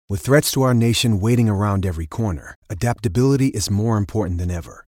With threats to our nation waiting around every corner, adaptability is more important than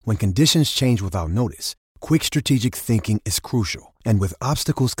ever. When conditions change without notice, quick strategic thinking is crucial. And with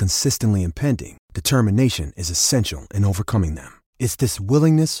obstacles consistently impending, determination is essential in overcoming them. It's this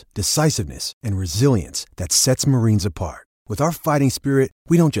willingness, decisiveness, and resilience that sets Marines apart. With our fighting spirit,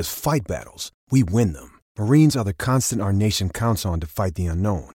 we don't just fight battles, we win them. Marines are the constant our nation counts on to fight the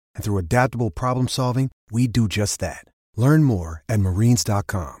unknown. And through adaptable problem solving, we do just that. Learn more at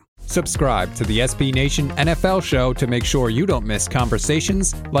marines.com. Subscribe to the SB Nation NFL show to make sure you don't miss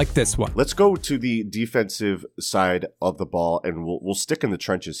conversations like this one. Let's go to the defensive side of the ball, and we'll stick in the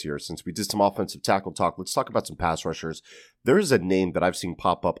trenches here. Since we did some offensive tackle talk, let's talk about some pass rushers. There is a name that I've seen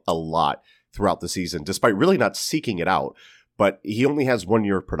pop up a lot throughout the season, despite really not seeking it out. But he only has 1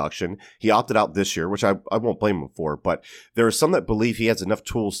 year of production. He opted out this year, which I won't blame him for. But there are some that believe he has enough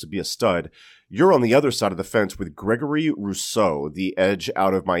tools to be a stud. You're on the other side of the fence with Gregory Rousseau, the edge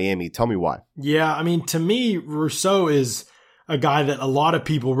out of Miami. Tell me why. Yeah, I mean, to me, Rousseau is a guy that a lot of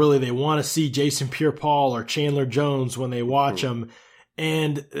people really, they want to see Jason Pierre-Paul or Chandler Jones when they watch him.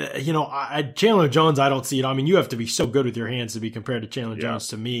 And, Chandler Jones, I don't see it. I mean, you have to be so good with your hands to be compared to Chandler Jones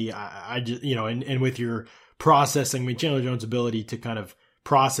to me. I just, and with your processing, I mean, Chandler Jones' ability to kind of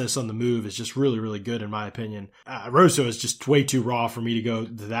process on the move is just really, really good in my opinion. Rousseau is just way too raw for me to go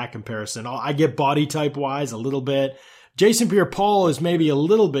to that comparison. I get body type wise a little bit. Jason Pierre-Paul is maybe a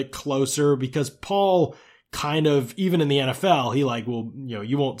little bit closer because Paul kind of, even in the NFL, he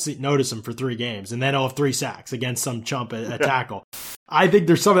you won't notice him for 3 games and then he'll have 3 sacks against some chump at tackle. I think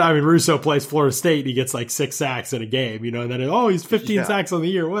there's something, Rousseau plays Florida State and he gets like 6 sacks in a game, and then, he's 15 sacks on the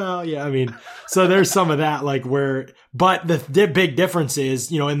year. Well, yeah, so there's some of that, but the big difference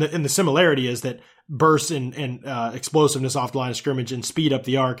is, in the similarity is that burst and explosiveness off the line of scrimmage and speed up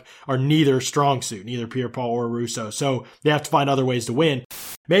the arc are neither strong suit, neither Pierre-Paul or Rousseau. So they have to find other ways to win.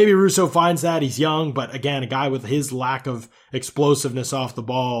 Maybe Rousseau finds that. He's young, but again, a guy with his lack of explosiveness off the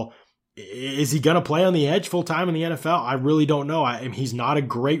ball, is he going to play on the edge full time in the NFL? I really don't know. He's not a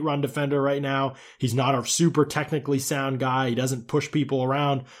great run defender right now. He's not a super technically sound guy. He doesn't push people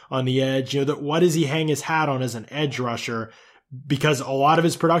around on the edge. What does he hang his hat on as an edge rusher? Because a lot of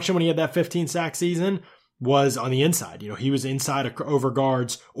his production when he had that 15 sack season was on the inside. He was inside over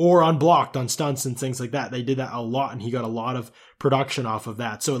guards or unblocked on stunts and things like that. They did that a lot, and he got a lot of production off of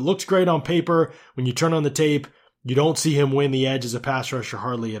that. So it looks great on paper. When you turn on the tape, you don't see him win the edge as a pass rusher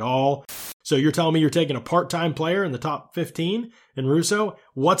hardly at all. So you're telling me you're taking a part-time player in the top 15 in Rousseau?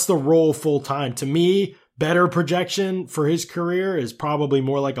 What's the role full-time? To me, better projection for his career is probably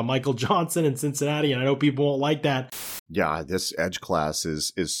more like a Michael Johnson in Cincinnati, and I know people won't like that. Yeah, this edge class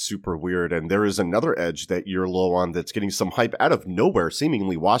is super weird, and there is another edge that you're low on that's getting some hype out of nowhere,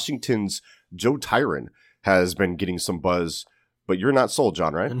 seemingly. Washington's Joe Tyron has been getting some buzz, but you're not sold,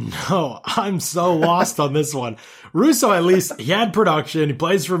 John, right? No, I'm so lost on this one. Rousseau, at least, he had production. He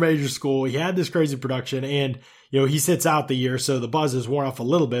plays for a major school. He had this crazy production, and, he sits out the year, so the buzz has worn off a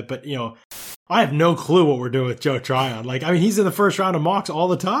little bit, but, I have no clue what we're doing with Joe Tryon. He's in the first round of mocks all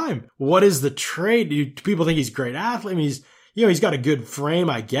the time. What is the trade? Do people think he's a great athlete? He's got a good frame,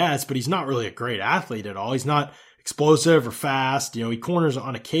 I guess, but he's not really a great athlete at all. He's not explosive or fast. He corners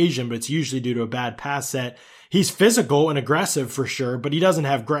on occasion, but it's usually due to a bad pass set. He's physical and aggressive for sure, but he doesn't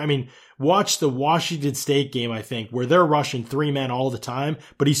have watch the Washington State game, I think, where they're rushing 3 men all the time,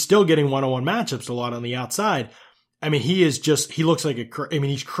 but he's still getting one-on-one matchups a lot on the outside. He looks like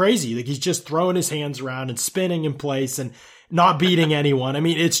he's crazy. He's just throwing his hands around and spinning in place and not beating anyone.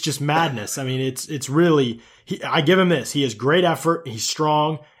 It's just madness. It's really, I give him this. He has great effort. He's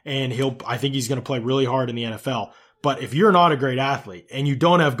strong, and I think he's going to play really hard in the NFL. But if you're not a great athlete and you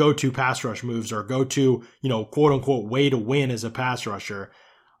don't have go-to pass rush moves or go-to, quote unquote way to win as a pass rusher,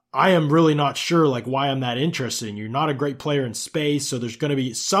 I am really not sure why I'm that interested in you. You're not a great player in space, so there's going to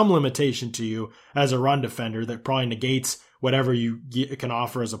be some limitation to you as a run defender that probably negates whatever you can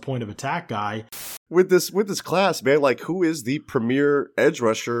offer as a point of attack guy. With this class, man, who is the premier edge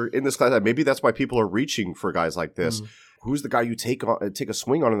rusher in this class? Maybe that's why people are reaching for guys like this. Who's the guy you take a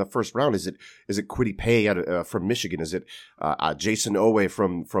swing on in the first round? Is it Kwity Paye from Michigan? Is it Jason Owe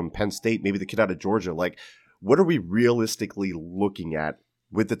from Penn State? Maybe the kid out of Georgia? What are we realistically looking at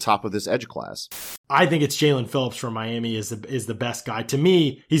with the top of this edge class? I think it's Jalen Phillips from Miami is the best guy. To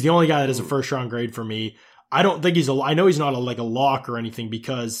me, he's the only guy that is a first round grade for me. I don't think I know he's not a lock or anything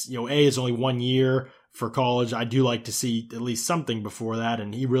because, A is only 1 year for college. I do like to see at least something before that.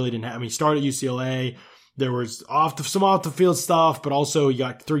 And he really didn't have, he started at UCLA. There was some off the field stuff, but also he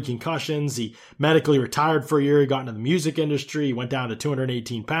got 3 concussions. He medically retired for a year. He got into the music industry. He went down to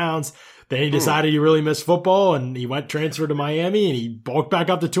 218 pounds. Then he decided he really missed football, and he transferred to Miami, and he bulked back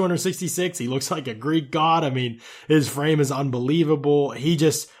up to 266. He looks like a Greek god. I mean, his frame is unbelievable. He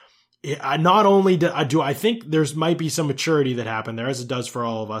just, not only do I think there's might be some maturity that happened there, as it does for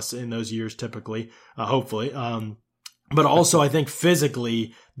all of us in those years typically, hopefully. But also I think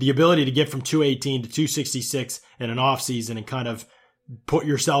physically, the ability to get from 218 to 266 in an offseason and kind of put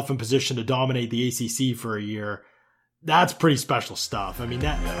yourself in position to dominate the ACC for a year, that's pretty special stuff. I mean,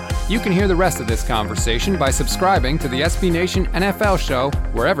 You can hear the rest of this conversation by subscribing to the SB Nation NFL show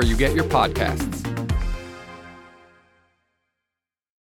wherever you get your podcasts.